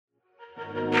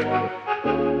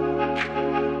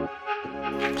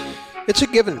It's a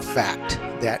given fact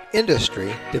that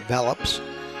industry develops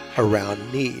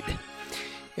around need.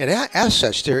 And as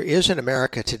such, there is in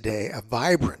America today a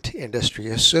vibrant industry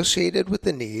associated with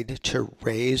the need to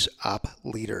raise up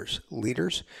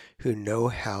leaders who know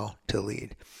how to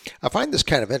lead. I find this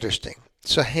kind of interesting.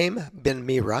 Suhaim bin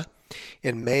Mira,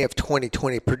 in May of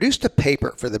 2020, produced a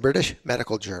paper for the British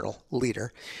medical journal,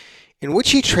 Leader, in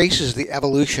which he traces the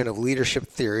evolution of leadership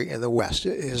theory in the West.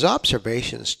 His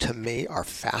observations, to me, are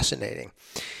fascinating.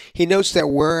 He notes that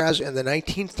whereas in the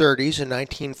 1930s and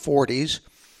 1940s,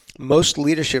 most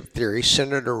leadership theory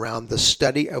centered around the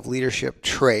study of leadership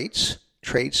traits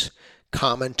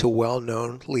common to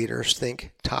well-known leaders,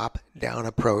 think top-down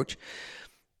approach,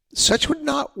 such would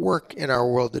not work in our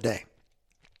world today.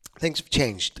 Things have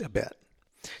changed a bit.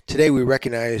 Today we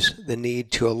recognize the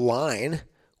need to align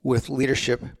with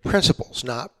leadership principles,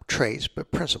 not traits,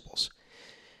 but principles,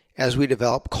 as we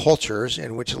develop cultures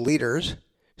in which leaders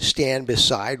stand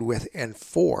beside with and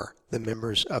for the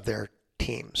members of their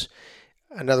teams.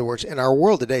 In other words, in our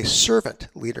world today, servant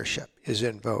leadership is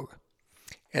in vogue.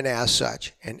 And as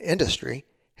such, an industry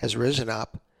has risen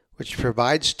up which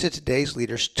provides to today's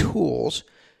leaders tools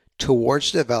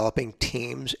towards developing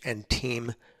teams and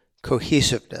team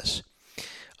cohesiveness.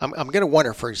 I'm going to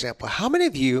wonder, for example, how many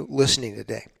of you listening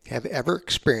today have ever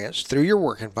experienced through your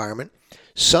work environment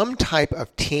some type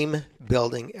of team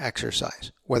building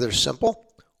exercise, whether simple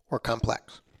or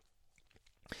complex?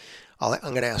 I'm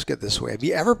going to ask it this way. Have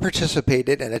you ever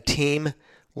participated in a team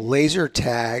laser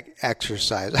tag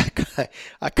exercise?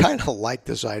 I kind of like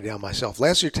this idea myself.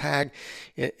 Laser tag,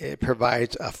 it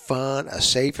provides a fun, a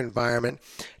safe environment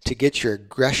to get your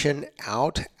aggression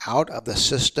out of the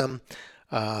system.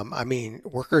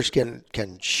 Workers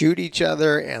can shoot each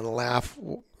other and laugh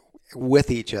with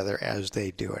each other as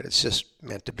they do it. It's just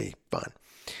meant to be fun.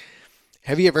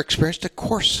 Have you ever experienced a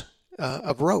course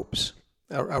of ropes?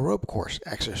 A rope course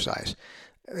exercise.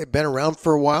 They've been around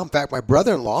for a while. In fact, my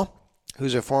brother-in-law,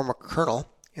 who's a former colonel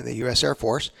in the U.S. Air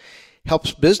Force,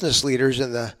 helps business leaders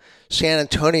in the San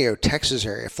Antonio, Texas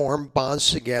area form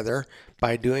bonds together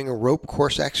by doing rope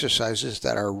course exercises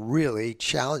that are really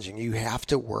challenging. You have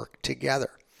to work together.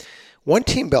 One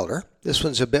team builder, this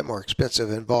one's a bit more expensive,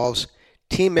 involves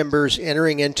team members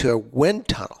entering into a wind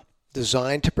tunnel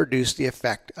designed to produce the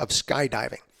effect of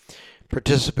skydiving.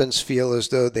 Participants feel as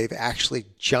though they've actually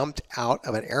jumped out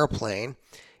of an airplane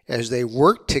as they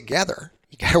work together.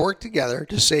 You got to work together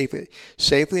to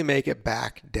safely make it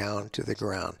back down to the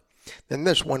ground. Then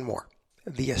there's one more,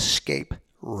 the escape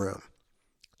room.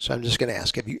 So I'm just going to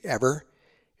ask, have you ever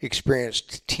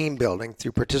experienced team building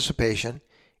through participation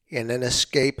in an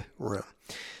escape room?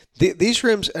 These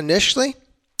rooms initially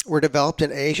were developed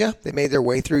in Asia. They made their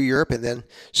way through Europe and then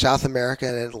South America,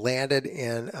 and it landed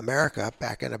in America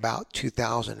back in about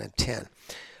 2010.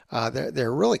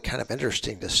 They're really kind of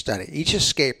interesting to study. Each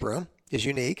escape room is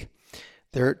unique.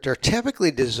 They're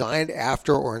typically designed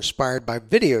after or inspired by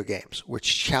video games,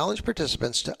 which challenge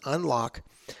participants to unlock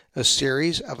a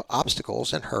series of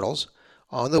obstacles and hurdles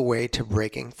on the way to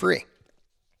breaking free.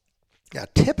 Now,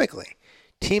 typically,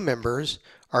 team members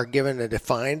are given a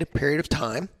defined period of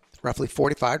time, roughly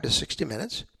 45 to 60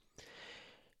 minutes,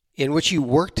 in which you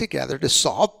work together to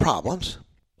solve problems,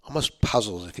 almost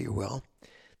puzzles, if you will,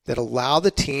 that allow the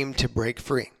team to break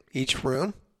free. Each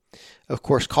room, of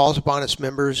course, calls upon its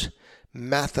members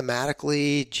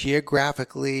mathematically,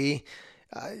 geographically.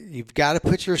 You've got to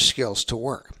put your skills to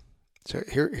work. So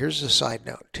here's a side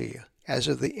note to you. As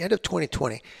of the end of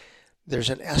 2020,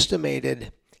 there's an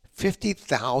estimated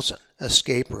 50,000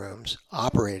 escape rooms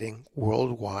operating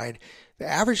worldwide. The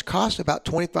average cost about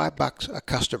 $25 a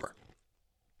customer.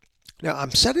 Now,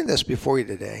 I'm setting this before you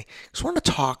today because I want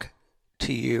to talk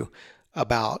to you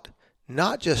about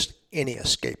not just any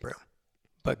escape room,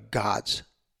 but God's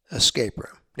escape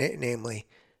room, namely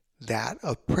that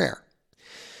of prayer.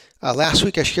 Last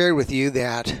week I shared with you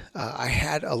that I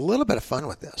had a little bit of fun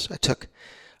with this. I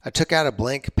took out a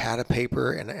blank pad of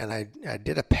paper and I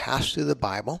did a pass through the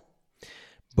Bible,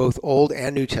 both Old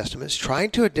and New Testaments,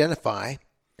 trying to identify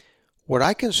what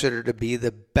I consider to be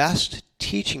the best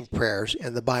teaching prayers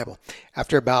in the Bible.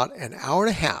 After about an hour and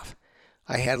a half,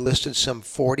 I had listed some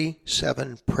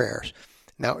 47 prayers.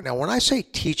 Now when I say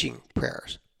teaching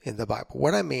prayers in the Bible,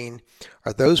 what I mean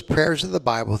are those prayers of the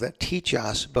Bible that teach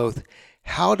us both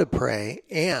how to pray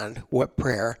and what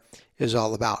prayer is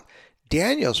all about.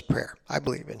 Daniel's prayer, I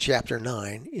believe, in chapter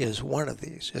 9 is one of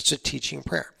these. It's a teaching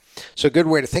prayer. So a good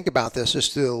way to think about this is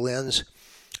through the lens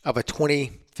of a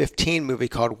 2015 movie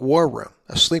called War Room,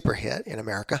 a sleeper hit in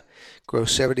America,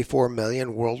 grossed $74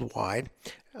 million worldwide.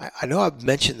 I know I've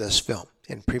mentioned this film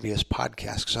in previous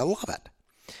podcasts because I love it.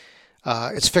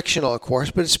 It's fictional, of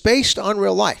course, but it's based on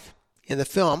real life. In the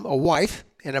film, a wife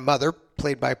and a mother,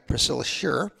 played by Priscilla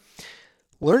Shirer,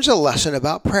 learns a lesson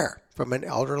about prayer from an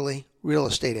elderly real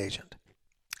estate agent.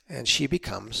 And she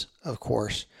becomes, of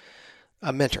course,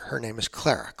 a mentor. Her name is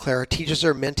Clara. Clara teaches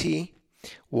her mentee,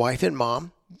 wife and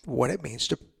mom, what it means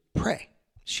to pray.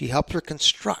 She helped her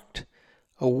construct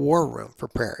a war room for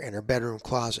prayer in her bedroom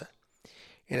closet.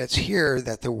 And it's here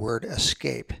that the word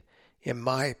escape, in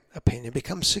my opinion,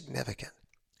 becomes significant.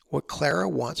 What Clara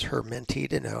wants her mentee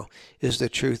to know is the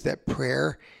truth that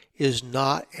prayer is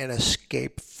not an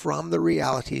escape from the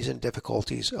realities and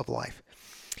difficulties of life.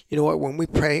 You know what? When we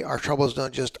pray, our troubles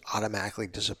don't just automatically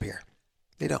disappear.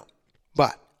 They don't.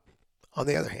 But, on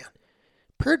the other hand,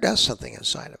 prayer does something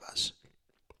inside of us.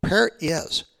 Prayer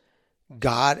is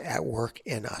God at work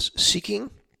in us,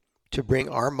 seeking to bring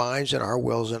our minds and our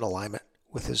wills in alignment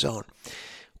with His own.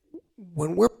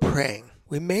 When we're praying,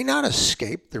 we may not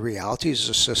escape the realities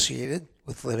associated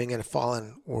with living in a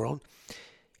fallen world.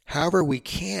 However, we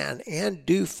can and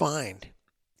do find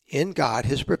in God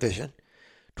His provision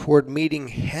toward meeting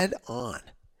head on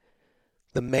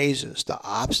the mazes, the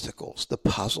obstacles, the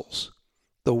puzzles,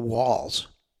 the walls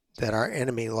that our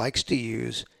enemy likes to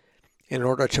use in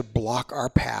order to block our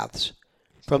paths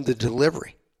from the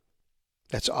delivery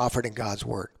that's offered in God's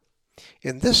Word.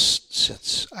 In this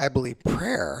sense, I believe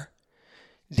prayer,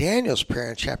 Daniel's prayer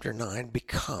in chapter 9,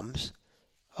 becomes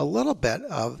a little bit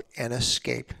of an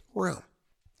escape room.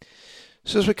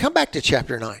 So as we come back to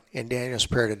chapter 9 in Daniel's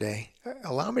prayer today,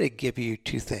 allow me to give you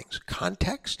two things.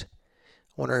 Context.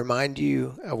 I want to remind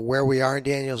you of where we are in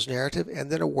Daniel's narrative,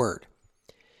 and then a word.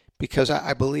 Because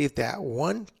I believe that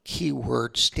one key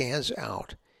word stands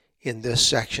out in this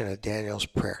section of Daniel's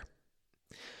prayer.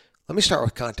 Let me start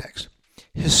with context.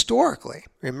 Historically,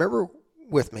 remember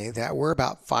with me that we're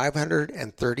about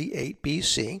 538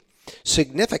 BC.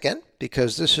 Significant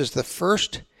because this is the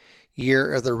first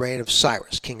year of the reign of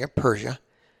Cyrus, king of Persia,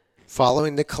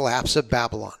 following the collapse of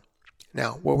Babylon.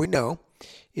 Now, what we know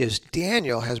is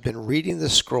Daniel has been reading the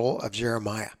scroll of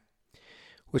Jeremiah,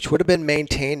 which would have been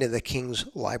maintained in the king's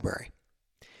library.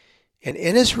 And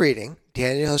in his reading,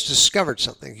 Daniel has discovered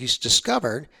something. He's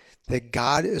discovered that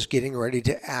God is getting ready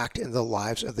to act in the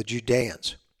lives of the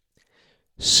Judeans.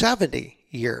 70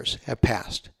 years have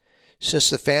passed since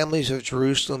the families of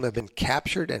Jerusalem have been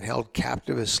captured and held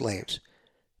captive as slaves.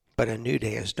 But a new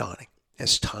day is dawning.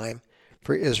 It's time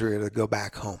for Israel to go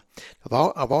back home.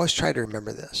 I've always tried to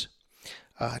remember this.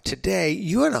 Today,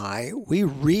 you and I, we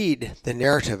read the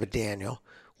narrative of Daniel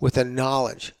with a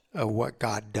knowledge of what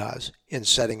God does in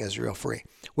setting Israel free.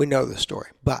 We know the story,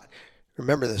 but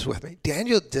remember this with me.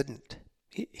 Daniel didn't.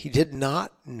 He did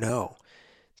not know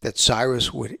that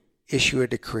Cyrus would issue a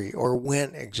decree or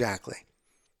when exactly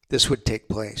this would take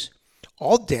place.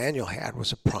 All Daniel had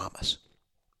was a promise.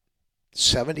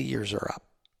 70 years are up,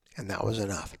 and that was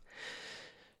enough.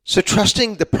 So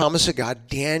trusting the promise of God,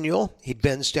 Daniel, he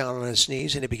bends down on his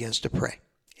knees and he begins to pray.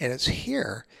 And it's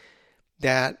here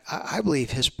that I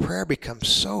believe his prayer becomes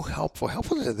so helpful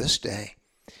to this day.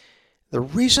 The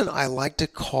reason I like to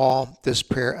call this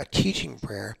prayer a teaching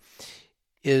prayer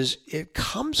is it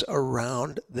comes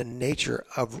around the nature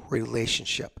of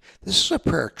relationship. This is a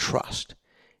prayer of trust.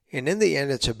 And in the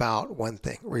end, it's about one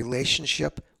thing,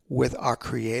 relationship with our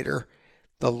Creator,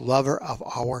 the lover of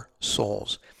our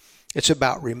souls. It's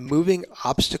about removing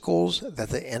obstacles that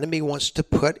the enemy wants to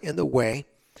put in the way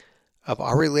of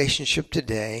our relationship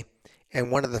today. And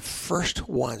one of the first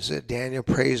ones that Daniel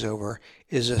prays over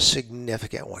is a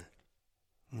significant one.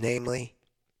 Namely,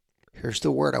 here's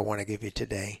the word I want to give you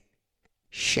today,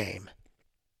 shame.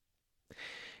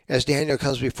 As Daniel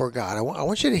comes before God, I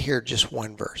want you to hear just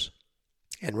one verse.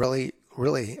 And really,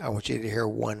 I want you to hear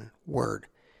one word.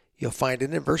 You'll find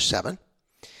it in verse 7.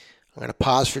 I'm going to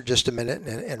pause for just a minute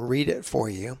and read it for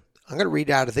you. I'm going to read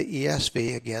out of the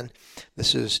ESV again.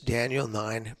 This is Daniel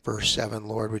 9, verse 7.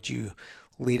 Lord, would you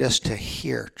lead us to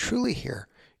hear, truly hear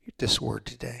this word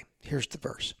today. Here's the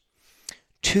verse.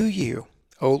 To you,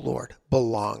 O Lord,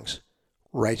 belongs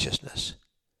righteousness,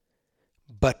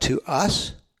 but to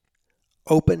us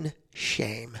open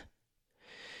shame.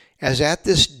 As at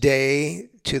this day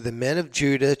to the men of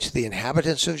Judah, to the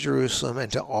inhabitants of Jerusalem,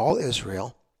 and to all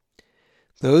Israel,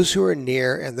 those who are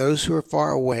near and those who are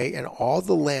far away, and all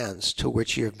the lands to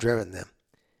which you have driven them,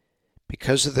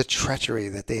 because of the treachery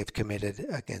that they have committed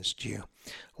against you.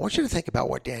 I want you to think about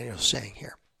what Daniel's saying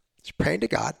here. He's praying to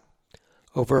God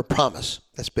over a promise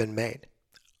that's been made.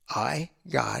 I,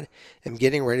 God, am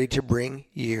getting ready to bring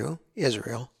you,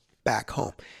 Israel, back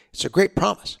home. It's a great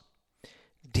promise.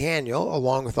 Daniel,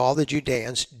 along with all the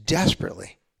Judeans,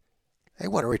 desperately, they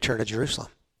want to return to Jerusalem.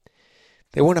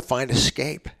 They want to find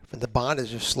escape from the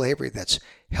bondage of slavery that's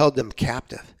held them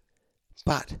captive.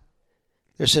 But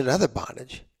there's another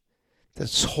bondage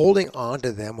that's holding on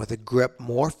to them with a grip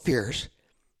more fierce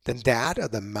than that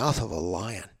of the mouth of a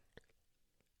lion.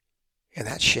 And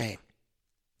that's shame.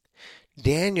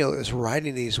 Daniel is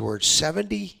writing these words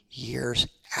 70 years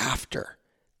after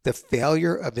the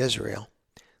failure of Israel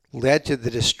led to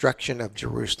the destruction of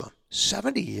Jerusalem.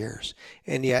 70 years.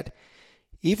 And yet,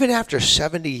 even after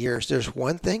 70 years, there's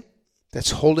one thing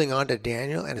that's holding on to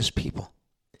Daniel and his people.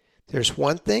 There's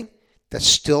one thing that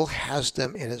still has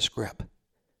them in its grip.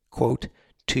 Quote,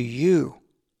 "To you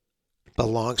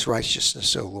belongs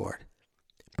righteousness, O Lord,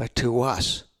 but to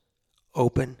us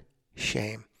open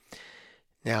shame."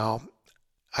 Now,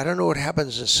 I don't know what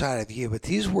happens inside of you, but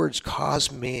these words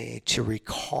cause me to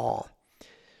recall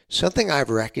something I've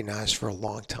recognized for a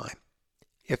long time.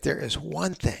 If there is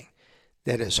one thing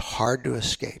that is hard to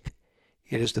escape,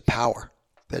 it is the power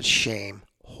that shame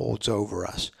holds over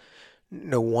us.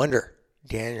 No wonder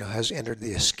Daniel has entered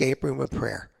the escape room of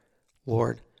prayer.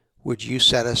 Lord, would you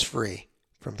set us free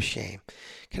from shame?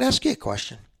 Can I ask you a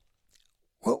question?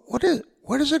 What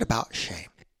is it about shame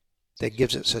that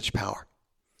gives it such power?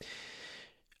 A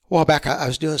while back, I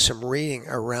was doing some reading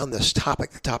around this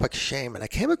topic, the topic of shame, and I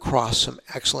came across some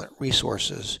excellent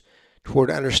resources toward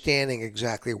understanding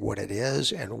exactly what it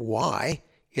is and why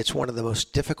it's one of the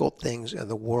most difficult things in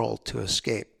the world to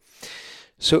escape.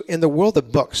 So in the world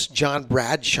of books, John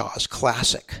Bradshaw's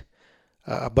classic,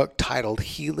 a book titled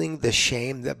Healing the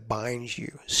Shame That Binds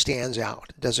You, stands out.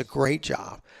 It does a great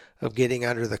job of getting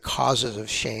under the causes of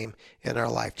shame in our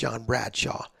life. John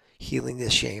Bradshaw, Healing the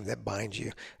Shame That Binds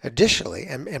You. Additionally,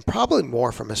 and probably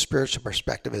more from a spiritual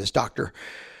perspective, is Dr.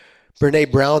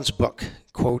 Brene Brown's book,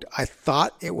 quote, "I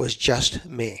thought it was just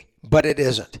me, but it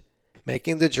isn't.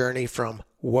 Making the journey from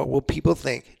what will people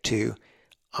think to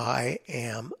I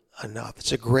am enough."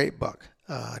 It's a great book.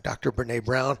 Dr. Brene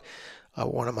Brown,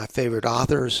 one of my favorite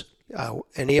authors.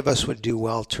 Any of us would do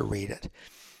well to read it.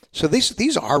 So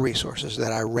these are resources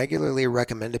that I regularly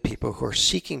recommend to people who are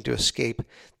seeking to escape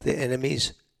the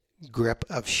enemy's grip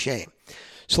of shame.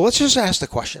 So let's just ask the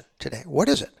question today. What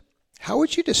is it? How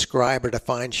would you describe or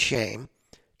define shame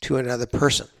to another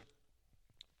person?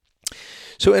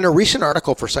 So in a recent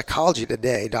article for Psychology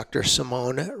Today, Dr.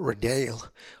 Simone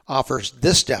Redale offers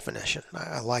this definition.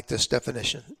 I like this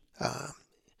definition.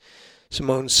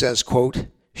 Simone says, quote,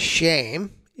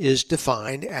 "Shame is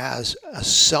defined as a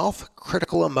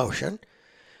self-critical emotion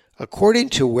according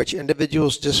to which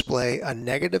individuals display a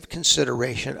negative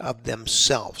consideration of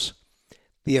themselves.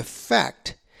 The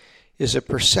effect is a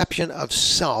perception of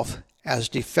self as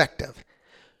defective.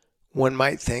 One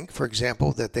might think, for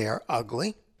example, that they are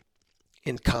ugly,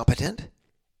 incompetent,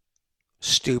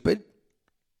 stupid.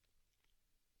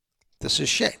 This is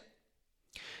shame."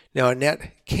 Now,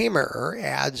 Annette Kammerer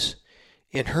adds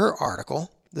in her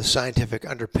article, The Scientific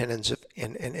Underpinnings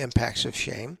and Impacts of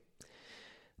Shame,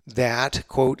 that,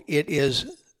 quote, "It is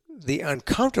the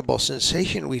uncomfortable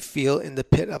sensation we feel in the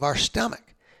pit of our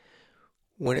stomach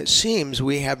when it seems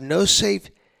we have no safe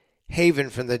haven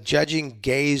from the judging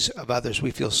gaze of others.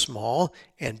 We feel small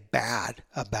and bad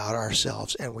about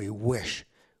ourselves, and we wish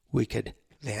we could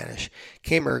vanish."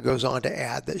 Kammerer goes on to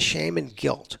add that shame and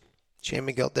guilt,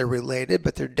 they're related,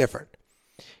 but they're different.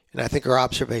 And I think her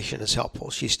observation is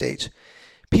helpful. She states,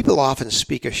 "People often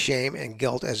speak of shame and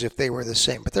guilt as if they were the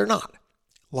same, but they're not.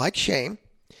 Like shame,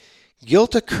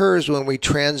 guilt occurs when we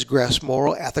transgress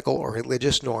moral, ethical, or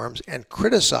religious norms and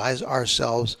criticize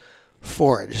ourselves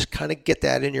for it." Just kind of get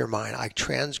that in your mind. I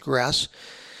transgress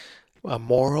a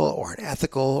moral or an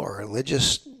ethical or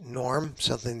religious norm,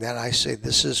 something that I say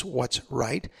this is what's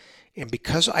right. And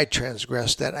because I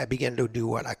transgress that, I begin to do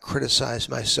what? I criticize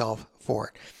myself for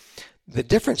it. The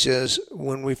difference is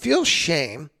when we feel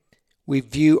shame, we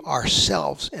view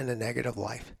ourselves in a negative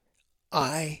light.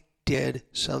 I did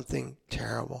something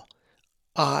terrible.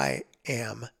 I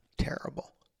am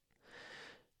terrible.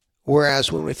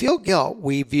 Whereas when we feel guilt,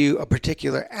 we view a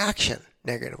particular action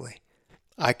negatively.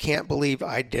 I can't believe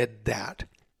I did that.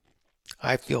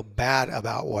 I feel bad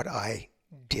about what I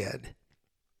did.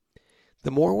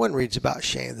 The more one reads about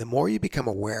shame, the more you become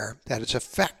aware that its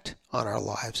effect on our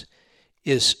lives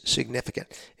is significant.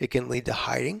 It can lead to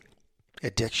hiding,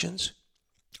 addictions,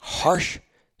 harsh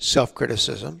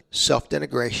self-criticism,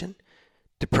 self-denigration,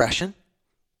 depression,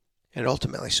 and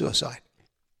ultimately suicide.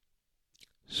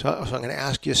 So I'm going to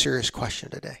ask you a serious question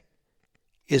today.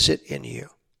 Is it in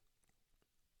you?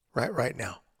 Right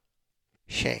now.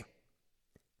 Shame.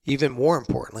 Even more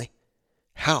importantly,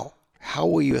 how? How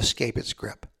will you escape its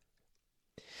grip?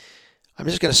 I'm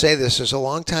just going to say this as a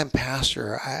longtime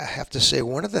pastor. I have to say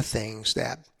one of the things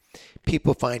that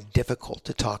people find difficult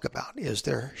to talk about is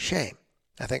their shame.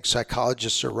 I think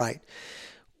psychologists are right.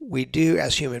 We do,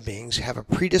 as human beings, have a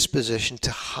predisposition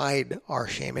to hide our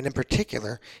shame, and in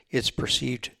particular, its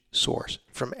perceived source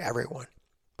from everyone.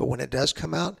 But when it does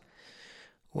come out,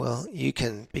 well, you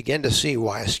can begin to see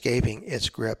why escaping its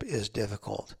grip is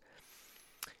difficult.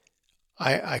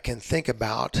 I can think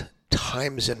about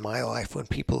times in my life when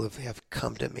people have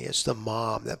come to me. It's the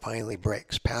mom that finally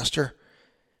breaks. Pastor,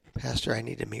 I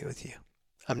need to meet with you.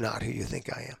 I'm not who you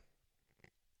think I am.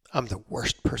 I'm the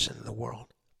worst person in the world.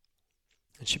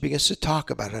 And she begins to talk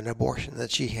about an abortion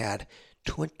that she had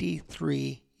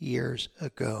 23 years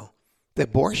ago. The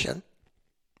abortion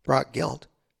brought guilt,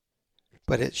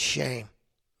 but it's shame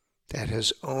that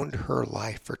has owned her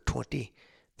life for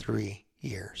 23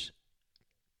 years.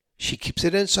 She keeps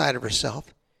it inside of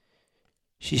herself.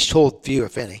 She's told few,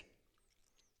 if any,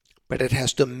 but it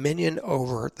has dominion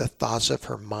over the thoughts of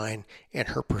her mind and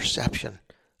her perception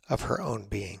of her own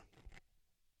being.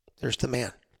 There's the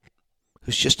man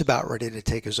who's just about ready to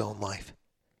take his own life.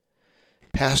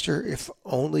 Pastor, if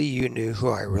only you knew who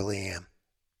I really am.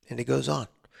 And he goes on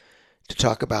to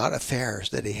talk about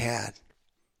affairs that he had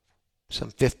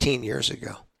some 15 years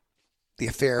ago. The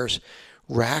affairs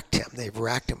racked him. They've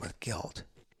racked him with guilt.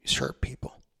 He's hurt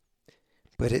people.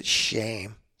 But it's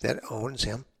shame that owns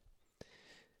him.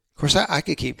 Of course, I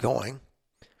could keep going,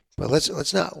 but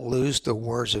let's not lose the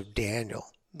words of Daniel,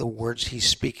 the words he's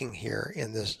speaking here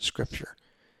in this scripture.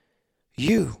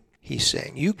 You, he's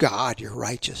saying, you God, you're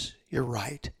righteous, you're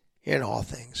right in all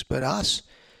things. But us,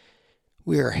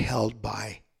 we are held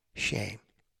by shame.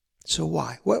 So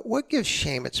why? What gives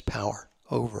shame its power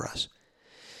over us?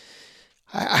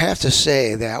 I have to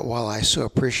say that while I so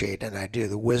appreciate, and I do,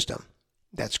 the wisdom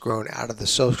that's grown out of the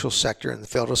social sector and the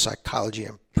field of psychology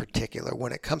in particular,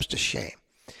 when it comes to shame,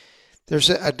 there's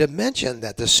a dimension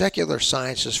that the secular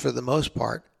sciences, for the most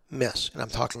part, miss. And I'm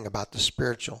talking about the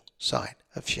spiritual side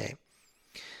of shame.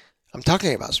 I'm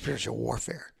talking about spiritual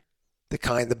warfare, the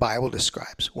kind the Bible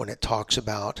describes when it talks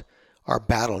about our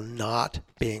battle not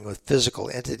being with physical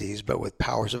entities, but with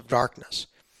powers of darkness.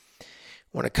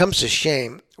 When it comes to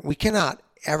shame, we cannot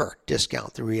ever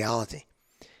discount the reality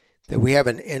that we have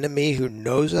an enemy who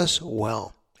knows us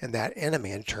well, and that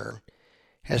enemy, in turn,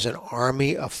 has an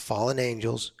army of fallen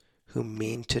angels who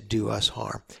mean to do us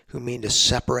harm, who mean to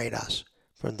separate us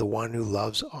from the one who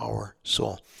loves our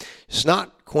soul. It's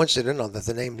not coincidental that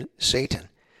the name Satan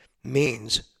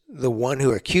means the one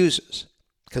who accuses,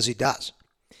 because he does.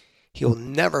 He will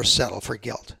never settle for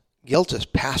guilt. Guilt is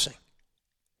passing.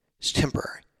 It's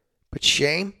temporary. But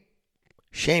shame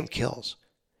kills.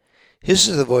 This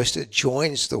is the voice that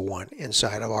joins the one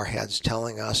inside of our heads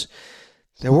telling us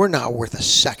that we're not worth a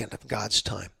second of God's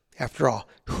time. After all,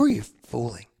 who are you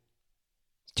fooling?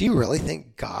 Do you really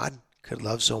think God could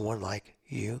love someone like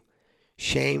you?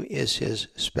 Shame is his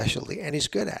specialty, and he's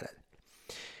good at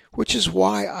it. Which is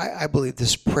why I believe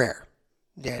this prayer,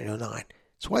 Daniel 9,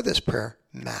 it's why this prayer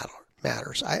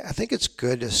matters. I think it's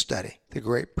good to study the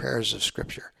great prayers of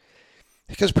Scripture,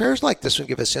 because prayers like this will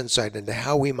give us insight into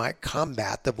how we might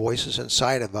combat the voices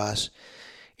inside of us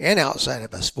and outside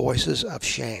of us, voices of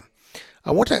shame.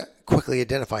 I want to quickly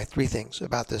identify three things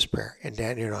about this prayer in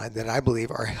Daniel 9 that I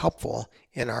believe are helpful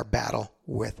in our battle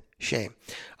with shame.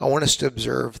 I want us to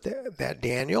observe that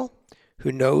Daniel,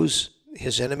 who knows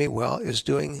his enemy well, is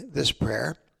doing this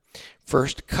prayer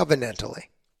first covenantally.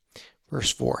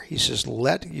 Verse 4, he says,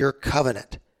 "Let your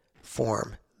covenant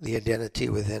form the identity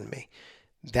within me."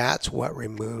 That's what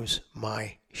removes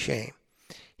my shame.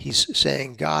 He's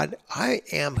saying, God, I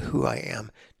am who I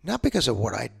am, not because of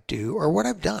what I do or what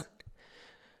I've done,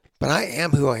 but I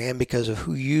am who I am because of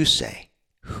who you say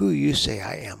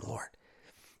I am, Lord.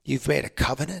 You've made a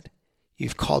covenant.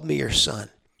 You've called me your son,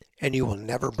 and you will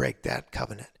never break that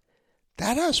covenant.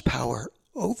 That has power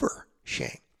over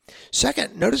shame.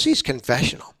 Second, notice he's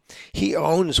confessional. He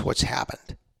owns what's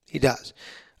happened. He does.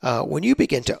 When you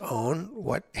begin to own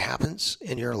what happens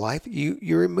in your life, you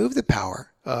remove the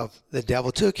power of the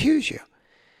devil to accuse you.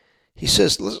 He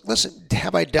says, listen,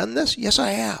 have I done this? Yes,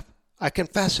 I have. I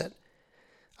confess it.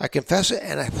 I confess it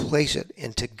and I place it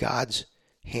into God's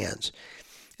hands.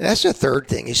 And that's the third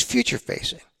thing. He's future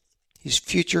facing. He's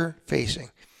future facing.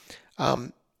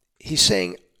 He's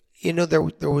saying, there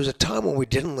was a time when we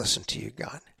didn't listen to you,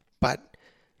 God, but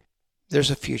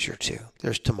there's a future too.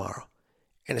 There's tomorrow.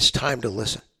 And it's time to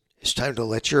listen. It's time to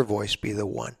let your voice be the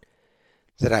one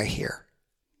that I hear.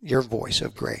 Your voice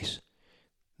of grace.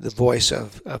 The voice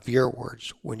of your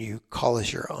words when you call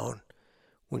us your own.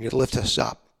 When you lift us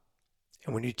up.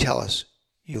 And when you tell us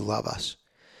you love us.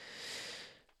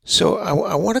 So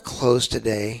I want to close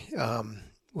today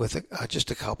with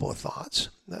just a couple of thoughts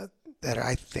that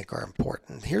I think are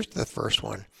important. Here's the first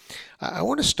one. I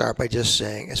want to start by just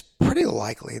saying it's pretty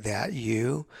likely that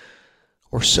you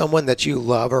or someone that you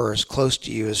love or is close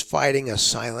to you is fighting a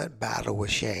silent battle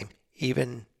with shame,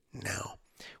 even now.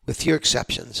 With few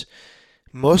exceptions,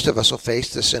 most of us will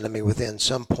face this enemy within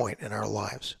some point in our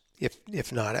lives,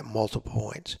 if not at multiple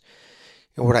points.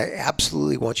 And what I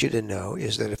absolutely want you to know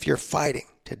is that if you're fighting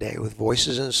today with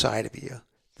voices inside of you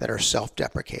that are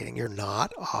self-deprecating, you're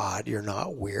not odd, you're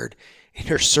not weird, and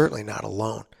you're certainly not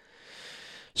alone.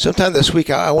 Sometime this week,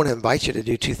 I want to invite you to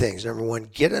do two things. Number one,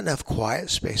 get enough quiet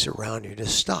space around you to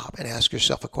stop and ask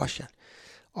yourself a question.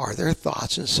 Are there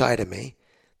thoughts inside of me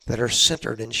that are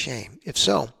centered in shame? If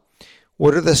so,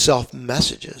 what are the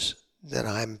self-messages that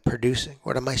I'm producing?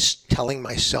 What am I telling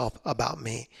myself about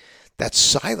me that's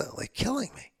silently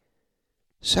killing me?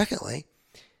 Secondly,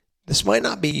 this might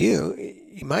not be you.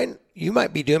 You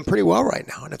might be doing pretty well right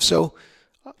now. And if so,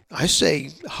 I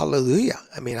say hallelujah.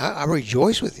 I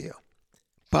rejoice with you.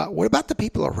 But what about the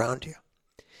people around you?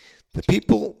 The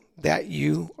people that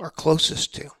you are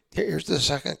closest to? Here's the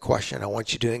second question I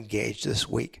want you to engage this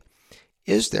week.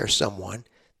 Is there someone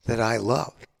that I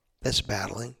love that's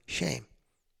battling shame?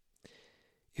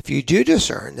 If you do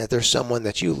discern that there's someone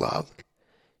that you love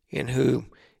and who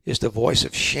is the voice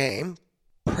of shame,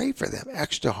 pray for them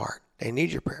extra hard. They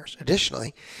need your prayers.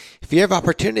 Additionally, if you have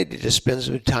opportunity to spend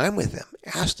some time with them,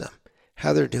 ask them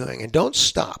how they're doing. And don't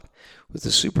stop with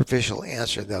the superficial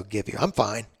answer they'll give you. I'm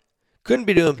fine. Couldn't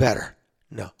be doing better.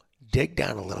 No. Dig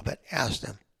down a little bit. Ask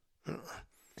them,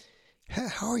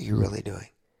 how are you really doing?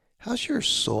 How's your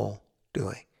soul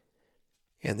doing?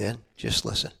 And then just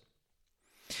listen.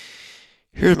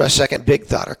 Here's my second big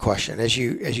thought or question. As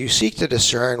you seek to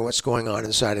discern what's going on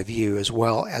inside of you as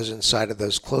well as inside of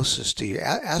those closest to you,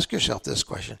 ask yourself this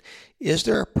question. Is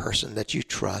there a person that you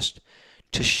trust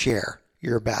to share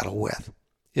your battle with?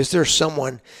 Is there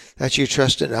someone that you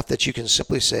trust enough that you can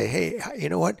simply say, hey, you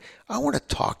know what? I want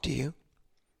to talk to you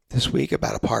this week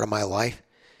about a part of my life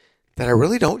that I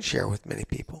really don't share with many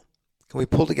people. Can we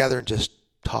pull together and just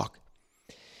talk?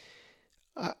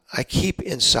 I keep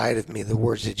inside of me the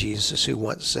words of Jesus, who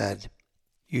once said,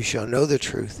 you shall know the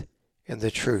truth, and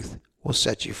the truth will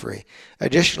set you free.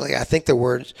 Additionally, I think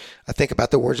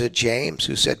about the words of James,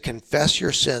 who said, confess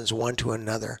your sins one to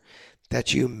another,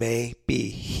 that you may be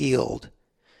healed.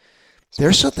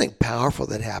 There's something powerful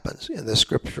that happens in the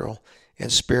scriptural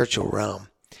and spiritual realm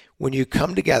when you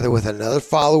come together with another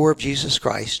follower of Jesus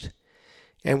Christ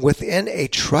and within a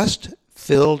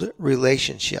trust-filled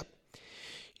relationship.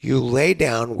 You lay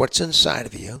down what's inside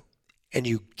of you and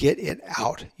you get it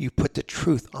out. You put the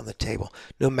truth on the table,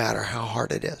 no matter how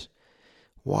hard it is.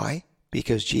 Why?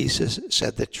 Because Jesus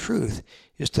said the truth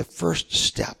is the first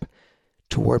step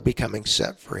toward becoming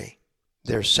set free.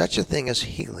 There's such a thing as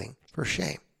healing for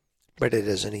shame, but it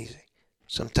isn't easy.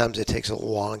 Sometimes it takes a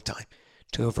long time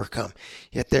to overcome.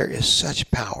 Yet there is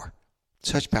such power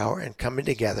in coming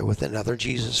together with another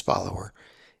Jesus follower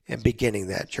and beginning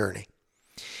that journey.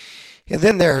 And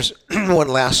then there's one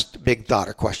last big thought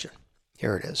or question.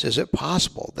 Here it is. Is it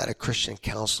possible that a Christian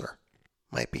counselor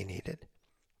might be needed?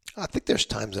 I think there's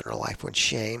times in our life when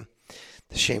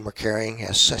the shame we're carrying,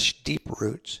 has such deep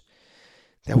roots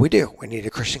that we need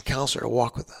a Christian counselor to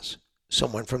walk with us.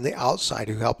 Someone from the outside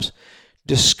who helps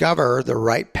discover the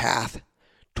right path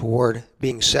toward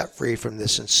being set free from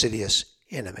this insidious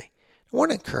enemy. I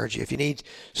want to encourage you, if you need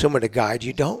someone to guide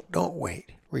you, don't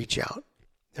wait. Reach out.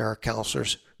 There are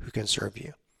counselors who can serve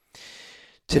you.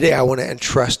 Today, I want to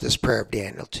entrust this prayer of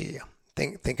Daniel to you.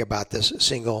 Think about this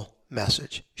single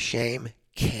message. Shame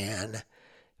can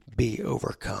be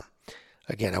overcome.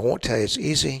 Again, I won't tell you it's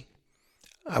easy.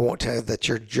 I won't tell you that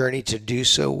your journey to do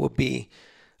so will be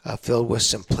filled with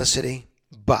simplicity,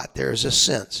 but there is a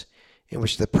sense in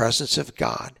which the presence of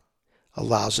God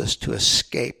allows us to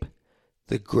escape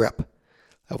the grip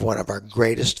of one of our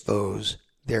greatest foes.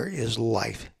 There is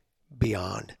life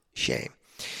beyond shame.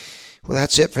 Well,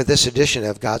 that's it for this edition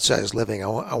of God-Sized Living.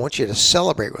 I want you to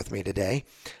celebrate with me today.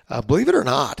 Believe it or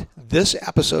not, this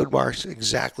episode marks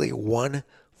exactly 1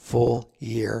 full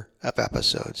year of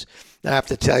episodes. Now, I have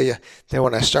to tell you that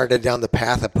when I started down the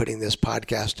path of putting this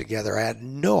podcast together, I had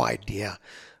no idea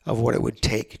of what it would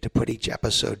take to put each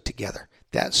episode together.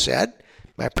 That said,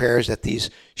 my prayer is that these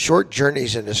short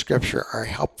journeys into Scripture are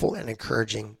helpful and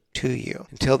encouraging to you.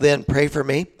 Until then, pray for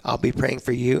me. I'll be praying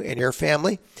for you and your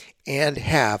family, and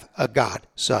have a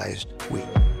God-sized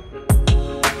week.